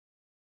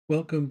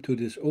Welcome to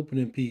this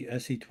OpenMP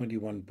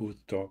SE21 booth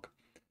talk.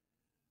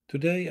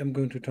 Today I'm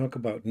going to talk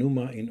about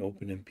NUMA in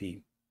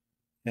OpenMP.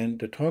 And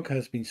the talk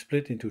has been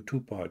split into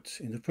two parts.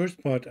 In the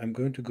first part, I'm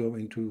going to go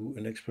into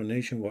an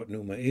explanation what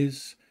NUMA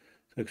is,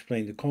 to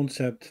explain the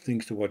concept,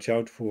 things to watch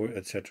out for,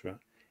 etc.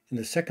 In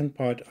the second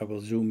part, I will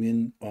zoom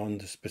in on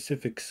the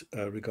specifics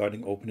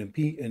regarding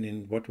OpenMP and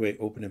in what way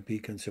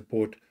OpenMP can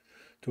support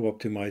to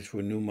optimize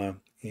for NUMA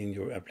in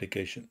your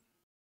application.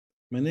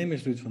 My name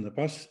is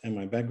Ruud and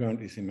my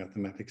background is in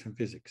mathematics and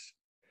physics.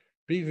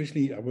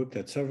 Previously, I worked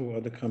at several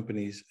other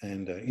companies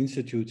and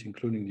institutes,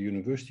 including the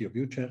University of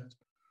Utrecht,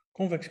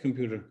 Convex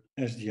Computer,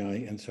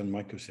 SGI, and Sun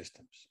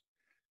Microsystems.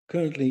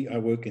 Currently, I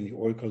work in the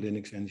Oracle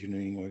Linux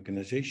Engineering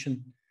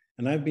Organization,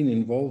 and I've been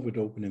involved with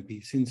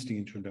OpenMP since the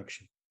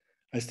introduction.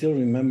 I still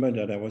remember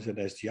that I was at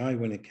SGI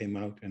when it came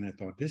out, and I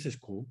thought, this is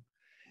cool.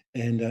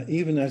 And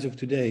even as of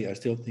today, I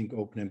still think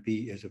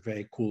OpenMP is a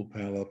very cool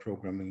parallel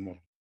programming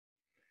model.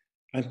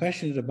 I'm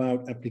passionate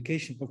about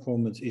application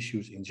performance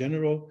issues in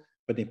general,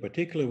 but in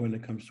particular when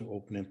it comes to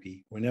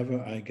OpenMP.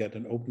 Whenever I get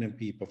an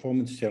OpenMP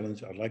performance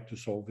challenge, I'd like to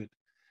solve it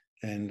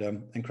and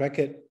crack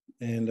it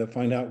and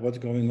find out what's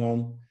going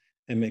on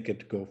and make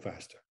it go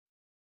faster.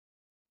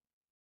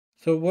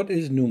 So what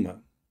is NUMA?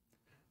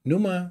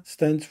 NUMA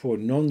stands for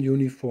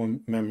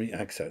Non-Uniform Memory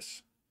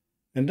Access.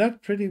 And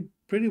that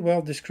pretty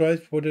well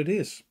describes what it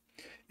is.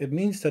 It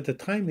means that the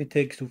time it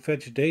takes to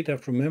fetch data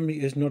from memory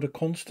is not a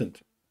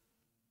constant.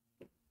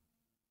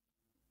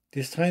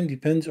 This time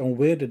depends on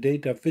where the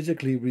data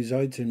physically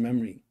resides in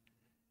memory.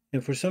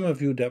 And for some of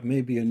you, that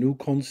may be a new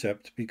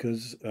concept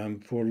because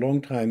for a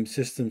long time,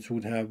 systems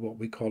would have what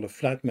we call a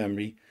flat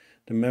memory.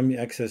 The memory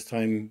access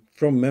time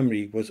from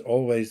memory was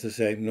always the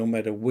same, no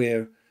matter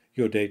where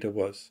your data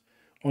was.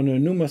 On a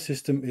NUMA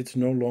system, it's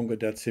no longer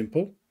that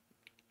simple.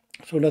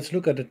 So let's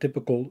look at a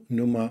typical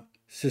NUMA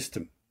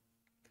system.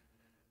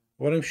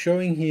 What I'm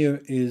showing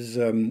here is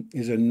a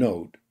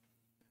node.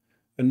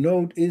 A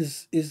node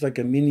is like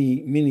a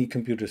mini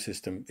computer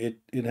system.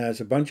 It has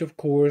a bunch of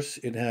cores.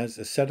 It has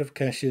a set of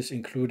caches,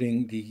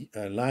 including the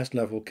last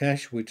level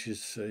cache, which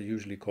is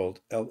usually called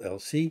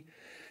LLC,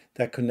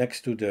 that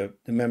connects to the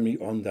memory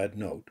on that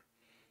node.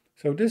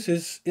 So this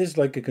is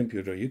like a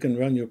computer. You can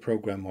run your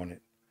program on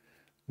it.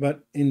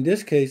 But in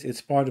this case, it's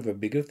part of a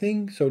bigger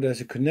thing. So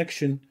there's a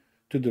connection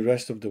to the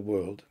rest of the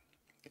world.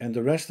 And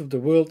the rest of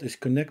the world is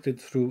connected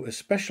through a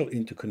special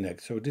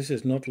interconnect. So this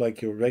is not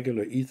like your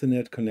regular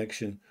Ethernet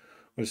connection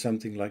or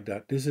something like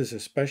that. This is a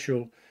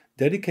special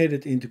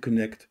dedicated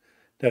interconnect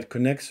that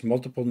connects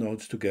multiple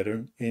nodes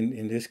together.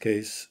 In this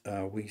case,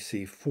 we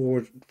see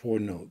four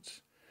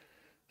nodes.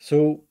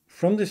 So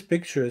from this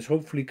picture, it's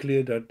hopefully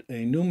clear that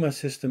a NUMA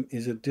system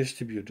is a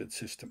distributed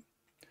system.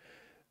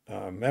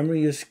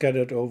 Memory is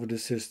scattered over the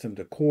system.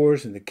 The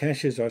cores and the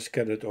caches are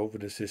scattered over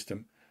the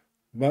system.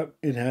 But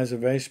it has a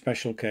very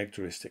special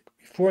characteristic.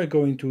 Before I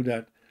go into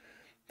that,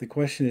 the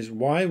question is,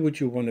 why would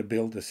you want to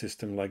build a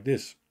system like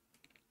this?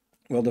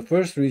 Well, the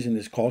first reason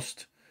is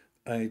cost.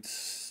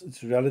 It's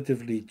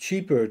relatively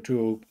cheaper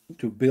to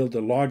build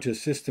a larger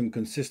system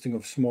consisting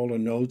of smaller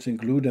nodes and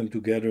glue them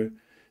together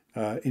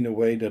in a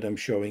way that I'm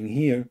showing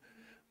here.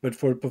 But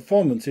for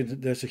performance,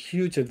 there's a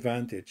huge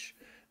advantage.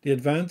 The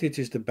advantage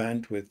is the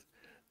bandwidth.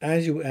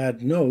 As you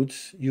add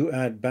nodes, you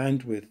add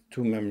bandwidth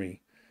to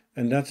memory.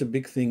 And that's a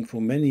big thing for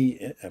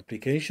many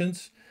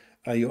applications.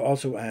 You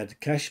also add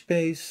cache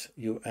space,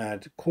 you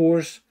add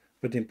cores,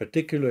 but in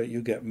particular,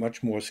 you get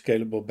much more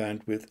scalable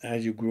bandwidth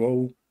as you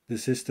grow the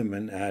system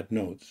and add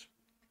nodes.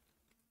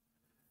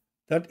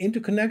 That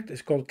interconnect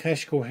is called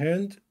cache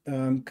coherent.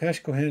 Cache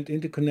coherent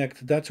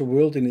interconnect, that's a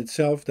world in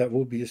itself. That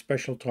will be a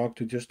special talk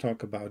to just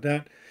talk about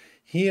that.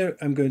 Here,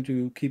 I'm going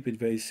to keep it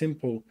very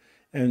simple.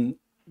 And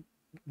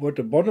what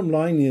the bottom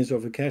line is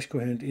of a cache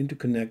coherent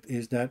interconnect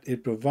is that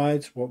it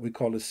provides what we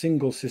call a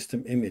single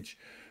system image.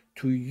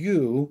 To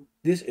you,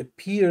 this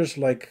appears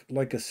like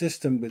a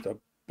system with a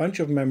bunch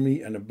of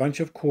memory and a bunch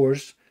of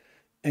cores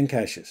and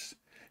caches.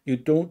 You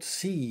don't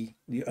see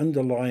the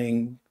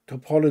underlying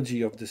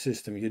topology of the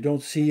system. You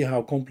don't see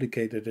how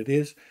complicated it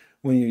is.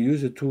 When you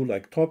use a tool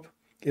like Top,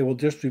 it will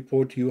just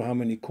report to you how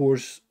many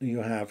cores you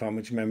have, how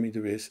much memory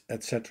there is,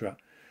 etc.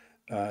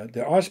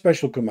 There are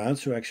special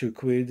commands to actually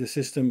query the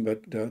system,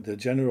 but the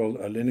general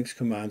Linux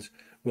commands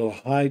will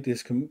hide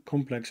this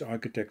complex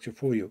architecture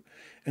for you.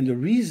 And the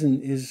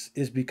reason is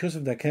because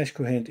of that cache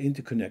coherent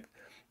interconnect.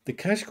 The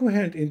cache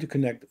coherent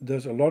interconnect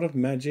does a lot of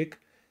magic.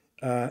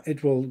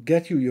 It will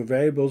get you your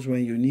variables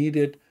when you need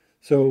it.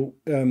 So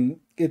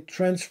it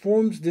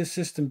transforms this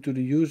system to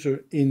the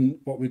user in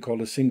what we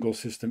call a single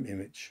system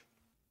image.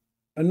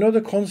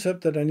 Another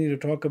concept that I need to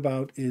talk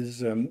about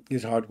is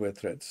hardware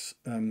threads.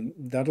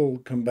 That'll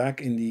come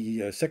back in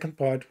the second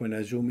part when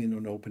I zoom in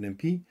on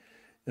OpenMP.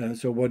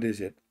 So what is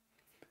it?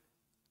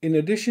 In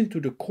addition to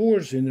the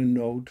cores in a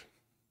node,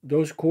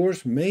 those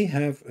cores may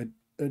have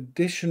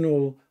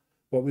additional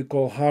what we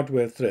call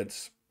hardware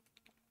threads.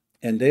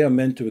 And they are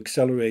meant to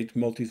accelerate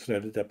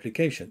multi-threaded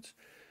applications.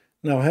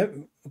 Now,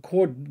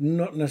 core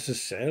not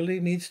necessarily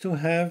needs to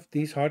have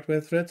these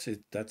hardware threads.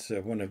 That's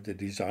one of the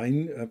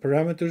design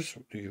parameters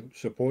to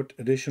support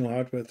additional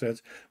hardware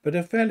threads, but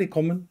they're fairly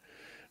common.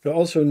 They're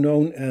also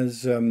known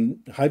as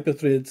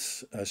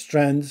hyperthreads,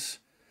 strands,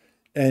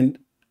 and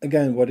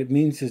again, what it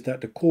means is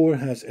that the core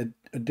has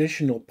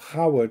additional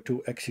power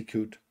to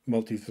execute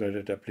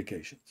multi-threaded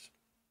applications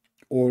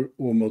or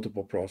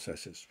multiple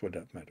processes for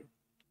that matter.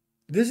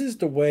 This is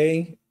the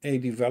way a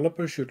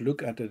developer should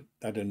look at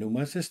a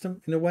NUMA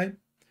system in a way.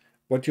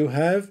 What you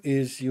have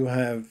is you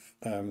have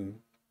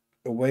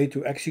a way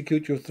to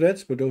execute your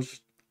threads, but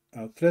those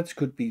threads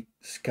could be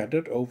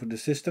scattered over the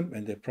system,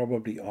 and they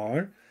probably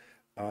are.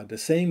 The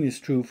same is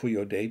true for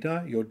your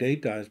data. Your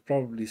data is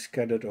probably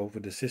scattered over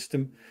the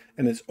system,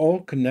 and it's all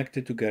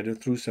connected together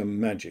through some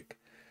magic.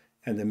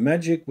 And the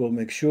magic will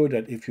make sure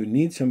that if you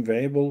need some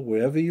variable,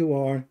 wherever you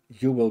are,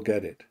 you will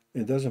get it.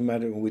 It doesn't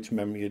matter in which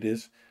memory it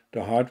is,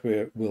 the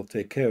hardware will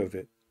take care of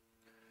it.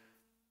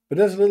 But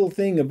there's a little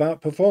thing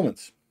about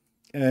performance.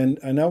 And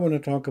I now want to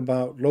talk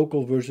about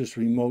local versus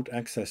remote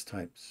access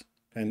types.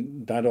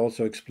 And that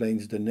also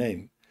explains the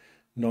name,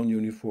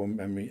 non-uniform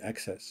memory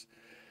access.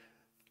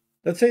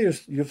 Let's say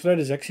your thread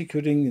is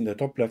executing in the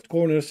top left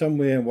corner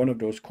somewhere in one of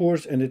those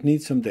cores and it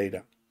needs some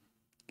data.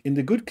 In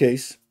the good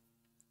case,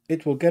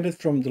 it will get it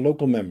from the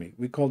local memory.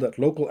 We call that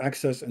local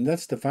access, and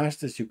that's the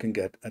fastest you can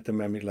get at the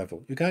memory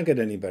level. You can't get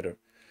any better.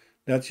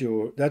 That's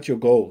your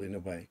goal in a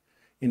way.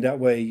 In that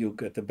way, you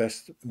get the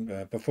best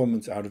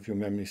performance out of your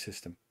memory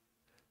system.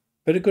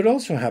 But it could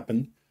also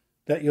happen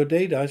that your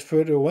data is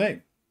further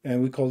away,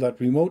 and we call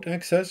that remote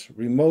access.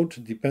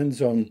 Remote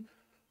depends on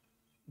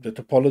the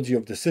topology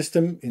of the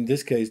system. In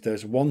this case,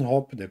 there's one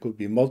hop. There could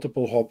be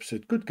multiple hops.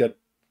 It could get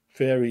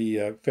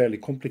fairly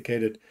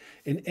complicated.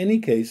 In any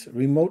case, a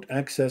remote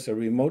access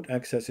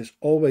is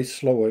always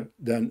slower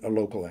than a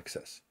local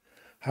access.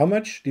 How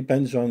much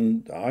depends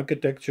on the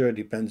architecture,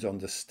 depends on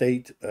the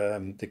state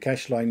the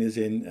cache line is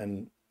in,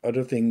 and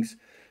other things.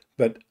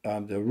 But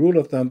the rule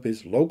of thumb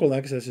is local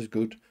access is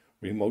good,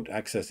 remote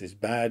access is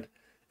bad,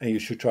 and you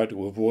should try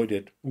to avoid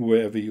it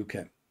wherever you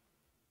can.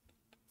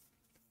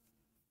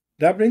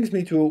 That brings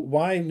me to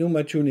why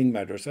NUMA tuning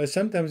matters. I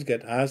sometimes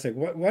get asked, like,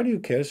 why do you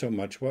care so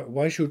much?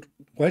 Why should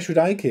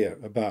I care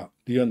about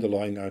the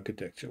underlying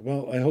architecture?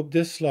 Well, I hope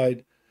this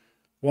slide,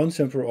 once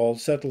and for all,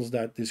 settles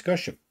that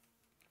discussion.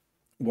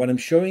 What I'm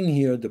showing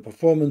here, the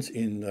performance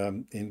in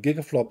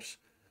gigaflops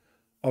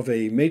of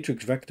a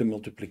matrix vector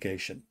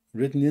multiplication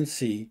written in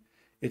C.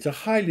 It's a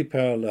highly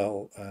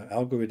parallel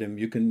algorithm.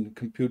 You can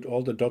compute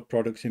all the dot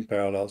products in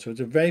parallel. So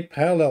it's a very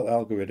parallel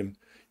algorithm.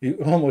 You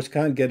almost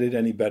can't get it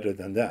any better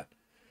than that.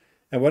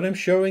 And what I'm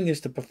showing is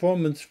the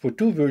performance for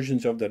two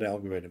versions of that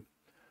algorithm.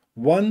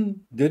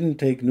 One didn't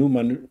take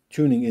NUMA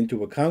tuning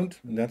into account,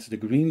 and that's the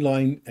green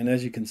line. And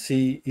as you can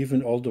see,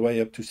 even all the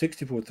way up to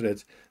 64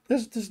 threads,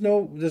 there's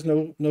no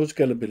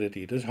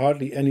scalability. There's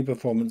hardly any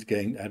performance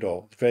gain at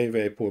all. It's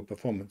very poor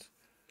performance.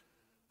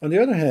 On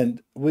the other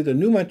hand, with the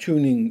NUMA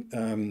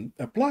tuning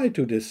applied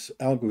to this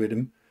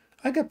algorithm,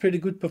 I got pretty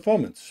good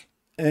performance.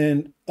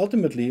 And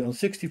ultimately, on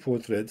 64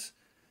 threads,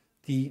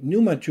 the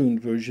NUMA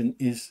tuned version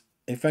is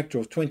a factor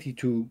of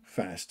 22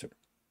 faster.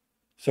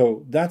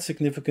 So that's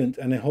significant,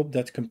 and I hope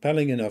that's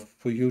compelling enough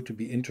for you to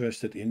be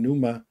interested in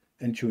NUMA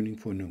and tuning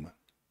for NUMA.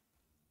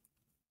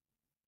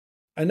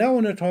 I now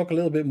want to talk a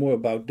little bit more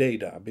about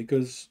data,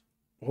 because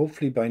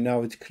hopefully by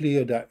now it's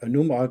clear that a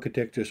NUMA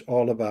architecture is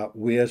all about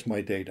where's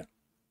my data.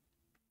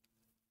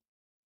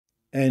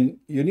 And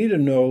you need to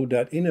know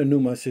that in a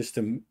NUMA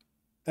system,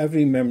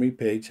 every memory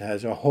page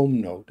has a home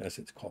node, as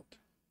it's called.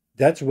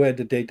 That's where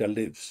the data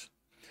lives.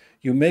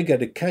 You may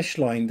get a cache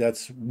line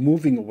that's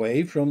moving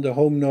away from the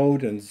home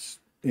node and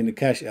in a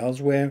cache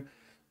elsewhere,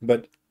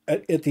 but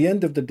at the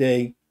end of the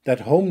day,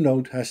 that home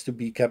node has to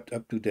be kept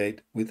up to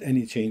date with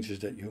any changes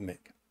that you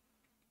make.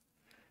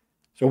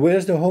 So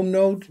where's the home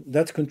node?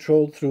 That's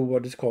controlled through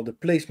what is called a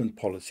placement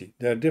policy.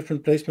 There are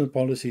different placement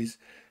policies,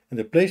 and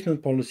the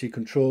placement policy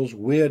controls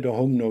where the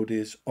home node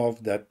is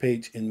of that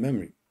page in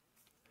memory.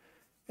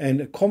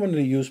 And a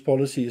commonly used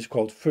policy is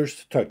called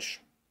first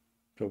touch.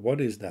 So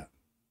what is that?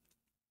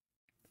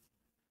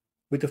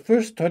 With the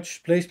first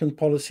touch placement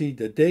policy,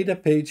 the data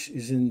page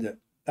is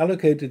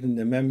allocated in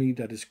the memory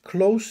that is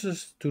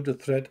closest to the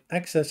thread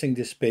accessing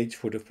this page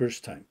for the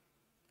first time.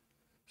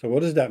 So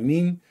what does that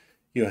mean?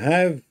 You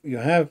have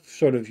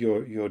sort of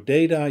your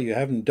data, you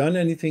haven't done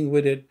anything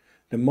with it.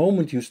 The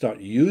moment you start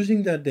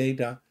using that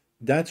data,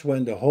 that's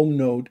when the home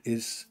node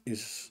is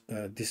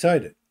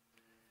decided.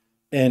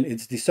 And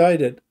it's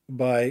decided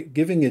by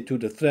giving it to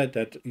the thread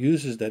that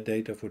uses that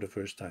data for the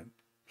first time.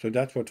 So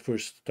that's what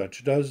first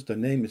touch does. The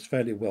name is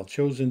fairly well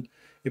chosen.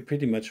 It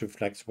pretty much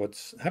reflects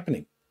what's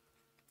happening.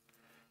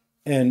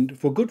 And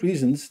for good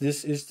reasons,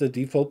 this is the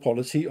default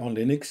policy on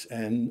Linux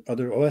and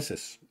other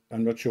OSs.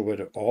 I'm not sure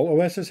whether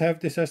all OSs have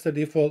this as the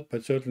default,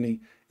 but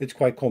certainly it's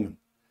quite common.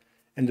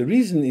 And the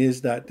reason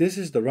is that this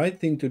is the right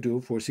thing to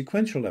do for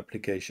sequential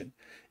application.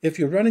 If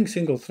you're running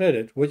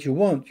single-threaded, what you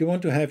want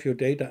to have your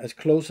data as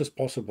close as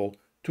possible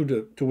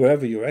to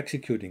wherever you're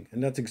executing.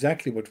 And that's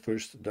exactly what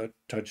first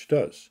touch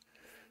does.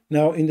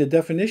 Now, in the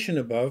definition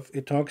above,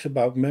 it talks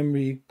about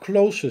memory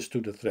closest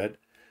to the thread,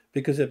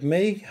 because it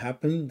may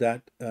happen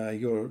that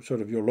your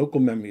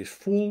local memory is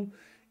full,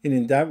 and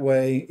in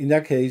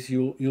that case,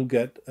 you'll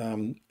get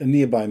a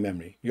nearby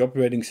memory. The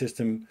operating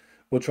system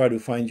will try to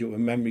find you a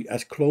memory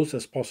as close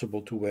as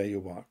possible to where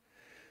you are.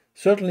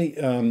 Certainly,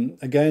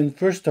 again,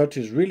 first touch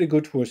is really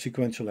good for a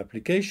sequential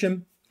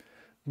application,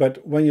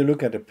 but when you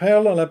look at a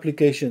parallel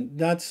application,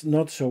 that's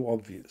not so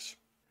obvious.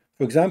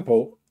 For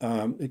example,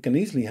 it can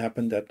easily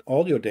happen that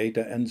all your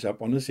data ends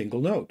up on a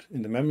single node,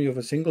 in the memory of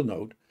a single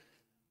node.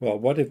 Well,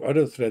 what if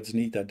other threads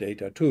need that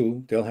data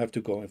too? They'll have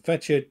to go and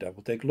fetch it. That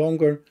will take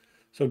longer.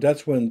 So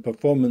that's when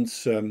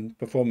performance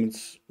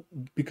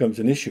becomes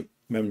an issue.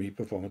 Memory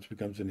performance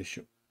becomes an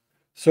issue.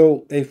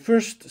 So a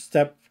first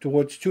step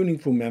towards tuning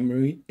for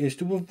memory is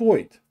to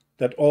avoid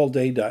that all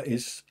data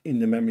is in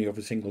the memory of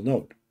a single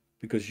node,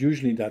 because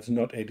usually that's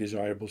not a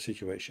desirable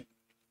situation.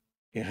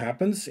 It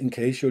happens in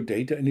case your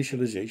data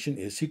initialization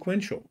is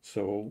sequential.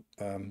 So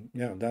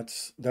yeah,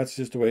 that's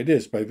just the way it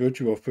is by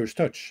virtue of first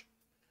touch,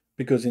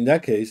 because in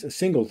that case, a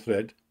single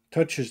thread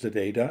touches the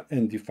data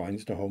and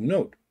defines the home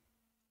node.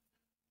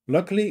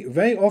 Luckily,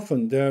 very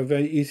often there are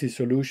very easy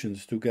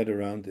solutions to get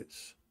around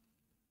this.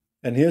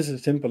 And here's a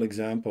simple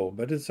example,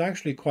 but it's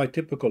actually quite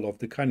typical of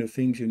the kind of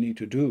things you need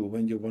to do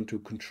when you want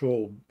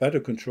to better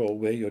control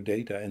where your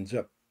data ends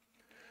up.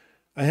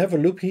 I have a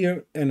loop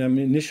here and I'm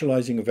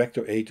initializing a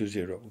vector A to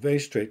 0, very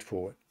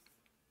straightforward.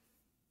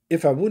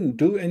 If I wouldn't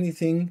do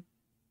anything,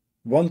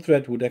 one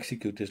thread would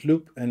execute this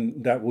loop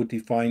and that would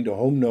define the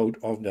home node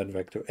of that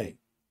vector A.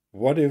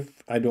 What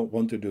if I don't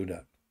want to do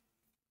that?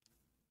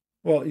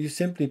 Well, you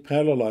simply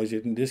parallelize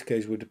it, in this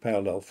case with the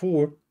parallel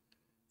 4,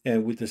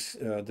 and with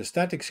the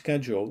static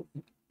schedule,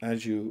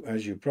 as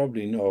you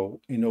probably know,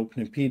 in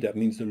OpenMP, that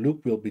means the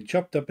loop will be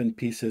chopped up in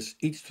pieces.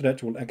 Each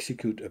thread will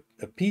execute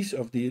a piece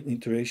of the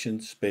iteration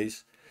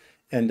space,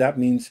 and that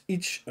means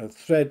each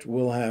thread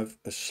will have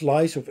a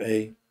slice of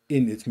A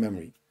in its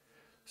memory.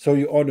 So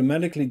you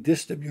automatically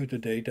distribute the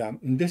data,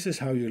 and this is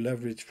how you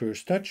leverage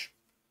first touch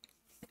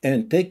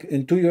and take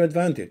into your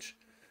advantage.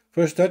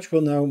 First touch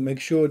will now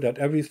make sure that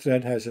every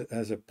thread has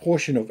a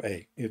portion of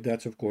A, if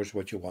that's of course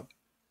what you want.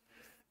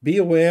 Be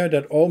aware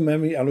that all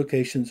memory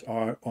allocations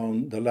are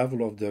on the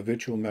level of the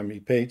virtual memory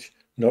page,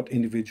 not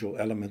individual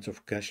elements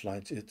of cache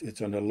lines.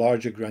 It's on a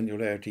larger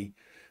granularity.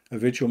 A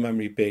virtual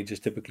memory page is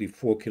typically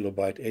 4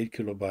 kilobyte, 8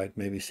 kilobyte,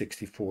 maybe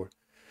 64.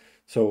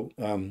 So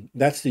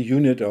that's the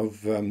unit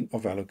of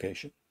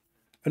allocation.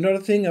 Another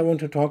thing I want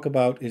to talk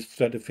about is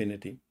thread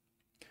affinity.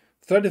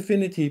 Thread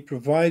affinity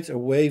provides a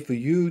way for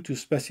you to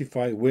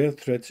specify where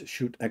threads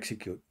should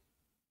execute.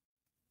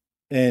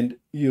 And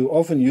you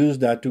often use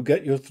that to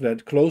get your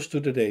thread close to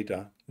the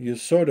data. You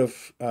sort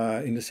of,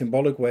 in a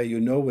symbolic way,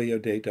 you know where your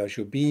data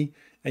should be,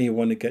 and you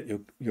want to get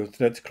your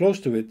threads close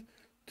to it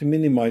to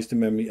minimize the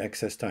memory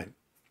access time.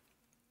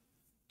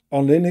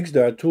 On Linux,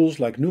 there are tools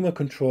like NUMA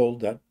control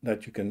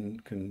that you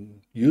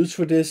can use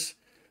for this,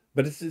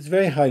 but it's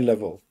very high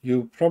level.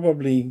 You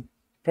probably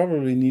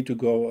need to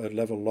go a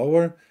level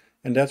lower,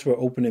 and that's where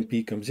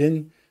OpenMP comes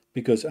in,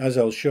 because as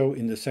I'll show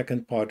in the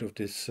second part of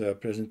this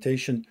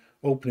presentation,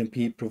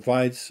 OpenMP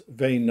provides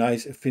very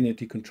nice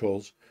affinity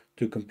controls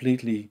to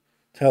completely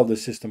tell the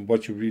system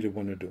what you really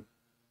want to do.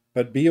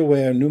 But be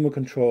aware, NUMA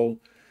control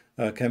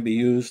can be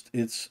used.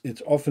 It's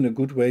often a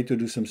good way to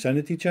do some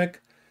sanity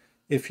check.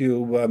 If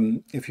you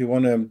want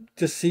to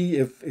just see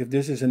if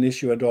this is an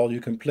issue at all, you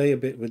can play a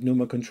bit with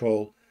NUMA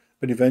control,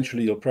 but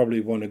eventually you'll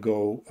probably want to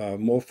go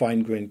more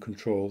fine-grained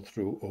control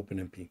through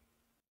OpenMP.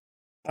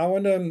 I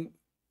want to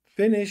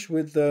finish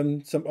with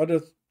some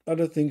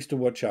other things to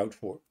watch out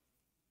for.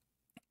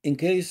 In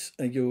case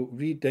you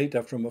read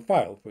data from a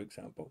file, for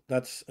example,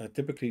 that's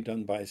typically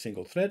done by a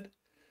single thread.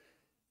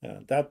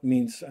 That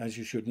means, as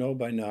you should know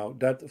by now,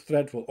 that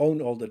thread will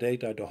own all the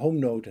data. The home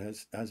node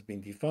has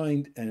been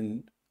defined,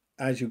 and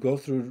as you go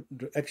through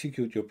to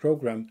execute your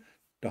program,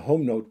 the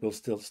home node will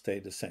still stay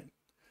the same.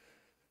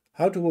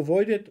 How to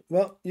avoid it?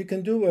 Well, you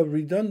can do a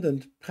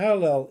redundant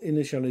parallel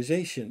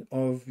initialization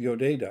of your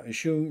data.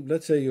 Assume,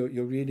 let's say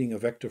you're reading a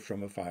vector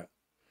from a file.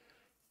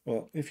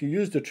 Well, if you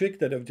use the trick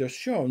that I've just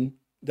shown,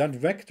 that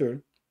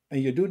vector,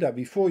 and you do that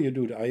before you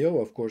do the I/O,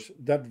 of course,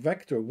 that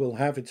vector will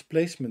have its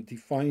placement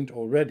defined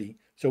already.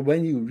 So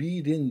when you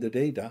read in the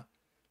data,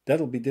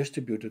 that'll be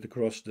distributed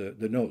across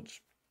the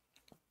nodes.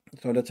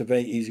 So that's a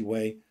very easy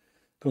way.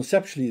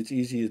 Conceptually, it's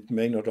easy. It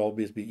may not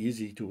always be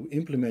easy to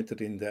implement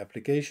it in the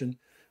application,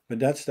 but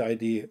that's the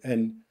idea,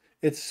 and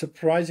it's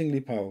surprisingly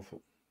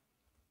powerful.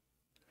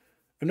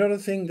 Another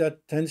thing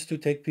that tends to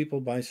take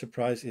people by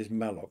surprise is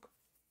malloc.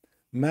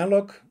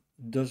 Malloc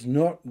does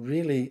not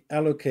really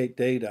allocate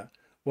data.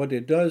 What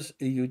it does,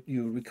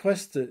 you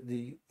request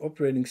the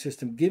operating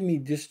system, give me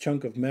this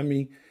chunk of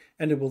memory,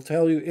 and it will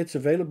tell you it's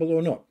available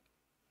or not.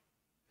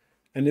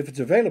 And if it's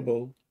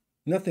available,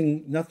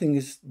 nothing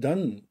is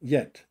done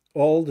yet.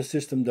 All the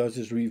system does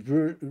is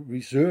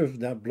reserve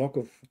that block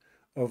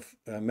of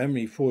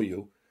memory for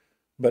you.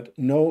 but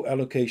no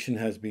allocation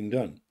has been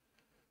done.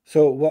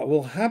 So what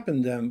will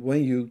happen then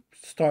when you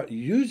start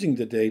using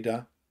the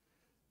data,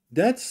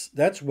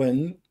 that's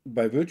when,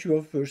 by virtue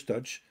of first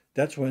touch,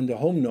 that's when the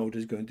home node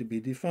is going to be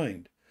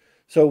defined.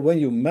 So when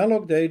you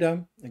malloc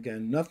data,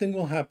 again, nothing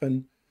will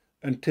happen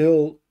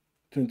until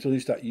you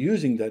start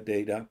using that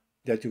data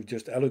that you've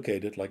just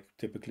allocated, like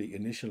typically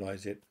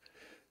initialize it.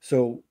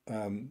 So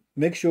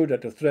make sure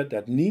that the thread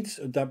that needs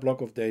that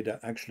block of data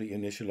actually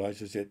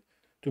initializes it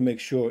to make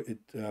sure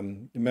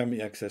the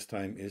memory access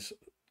time is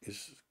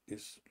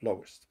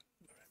lowest.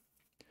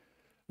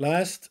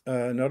 Last,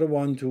 another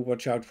one to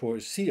watch out for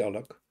is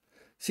calloc.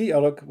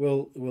 Calloc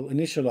will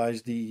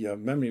initialize the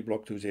memory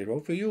block to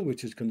 0 for you,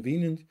 which is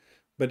convenient,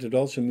 but it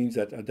also means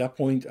that at that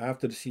point,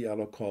 after the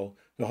calloc call,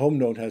 the home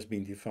node has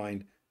been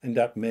defined, and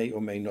that may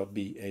or may not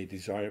be a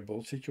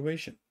desirable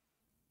situation.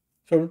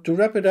 So to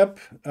wrap it up,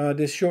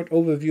 this short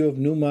overview of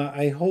NUMA,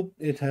 I hope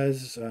it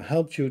has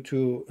helped you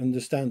to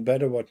understand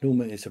better what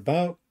NUMA is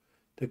about,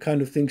 the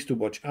kind of things to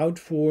watch out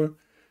for.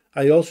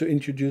 I also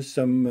introduced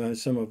some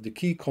of the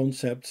key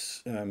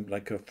concepts,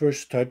 like a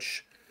first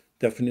touch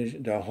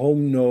definition, the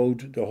home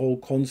node, the whole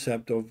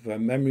concept of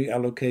memory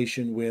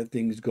allocation, where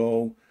things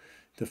go,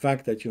 the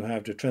fact that you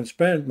have the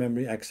transparent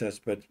memory access,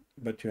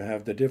 but you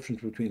have the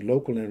difference between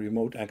local and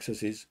remote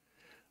accesses.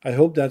 I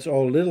hope that's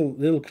all a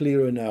little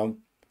clearer now.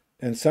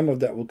 And some of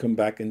that will come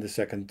back in the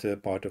second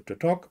part of the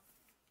talk,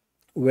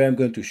 where I'm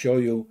going to show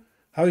you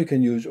how you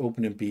can use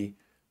OpenMP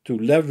to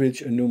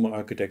leverage a NUMA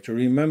architecture.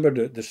 Remember,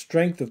 the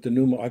strength of the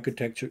NUMA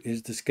architecture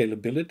is the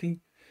scalability.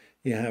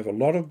 You have a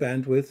lot of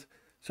bandwidth,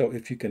 so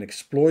if you can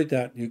exploit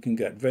that, you can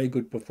get very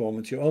good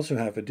performance. You also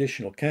have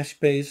additional cache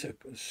space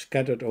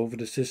scattered over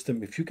the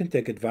system. If you can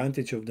take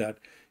advantage of that,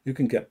 you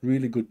can get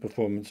really good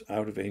performance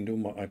out of a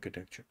NUMA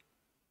architecture.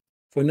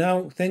 For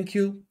now, thank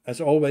you.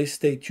 As always,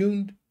 stay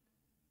tuned.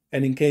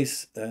 And in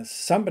case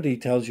somebody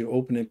tells you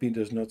OpenMP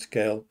does not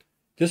scale,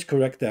 just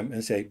correct them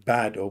and say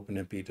bad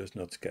OpenMP does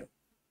not scale.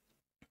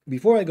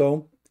 Before I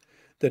go,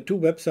 there are two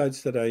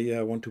websites that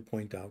I want to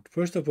point out.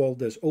 First of all,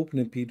 there's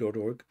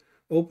openmp.org.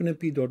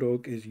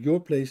 Openmp.org is your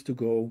place to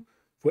go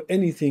for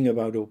anything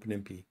about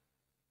OpenMP.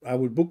 I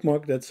would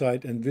bookmark that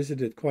site and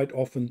visit it quite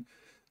often.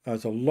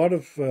 There's a lot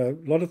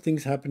of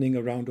things happening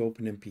around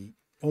OpenMP.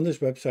 On this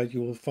website,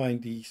 you will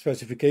find the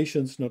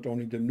specifications, not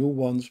only the new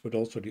ones, but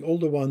also the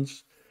older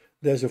ones.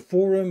 There's a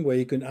forum where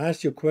you can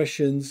ask your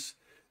questions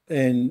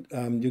and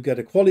you get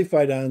a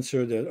qualified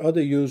answer. There are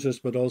other users,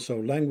 but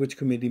also language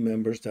committee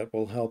members that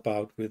will help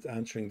out with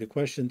answering the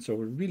questions. So a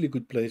really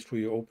good place for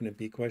your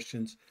OpenMP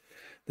questions.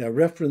 There are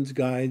reference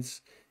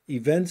guides.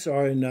 Events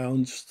are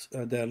announced.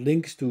 There are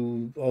links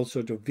to all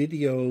sorts of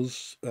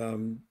videos,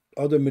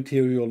 other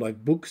material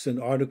like books and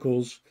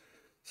articles.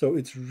 So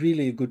it's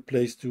really a good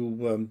place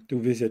to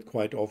visit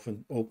quite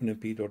often,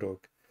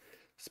 openmp.org.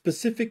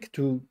 Specific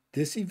to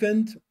this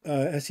event,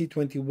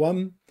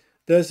 SE21,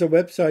 there's a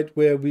website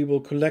where we will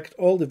collect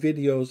all the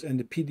videos and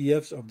the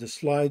PDFs of the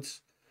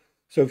slides.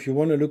 So if you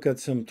want to look at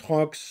some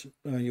talks,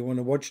 you want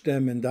to watch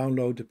them and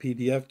download the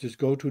PDF, just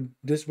go to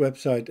this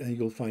website and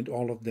you'll find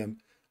all of them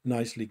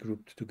nicely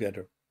grouped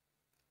together.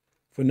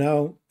 For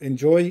now,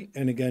 enjoy,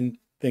 and again,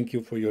 thank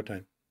you for your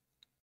time.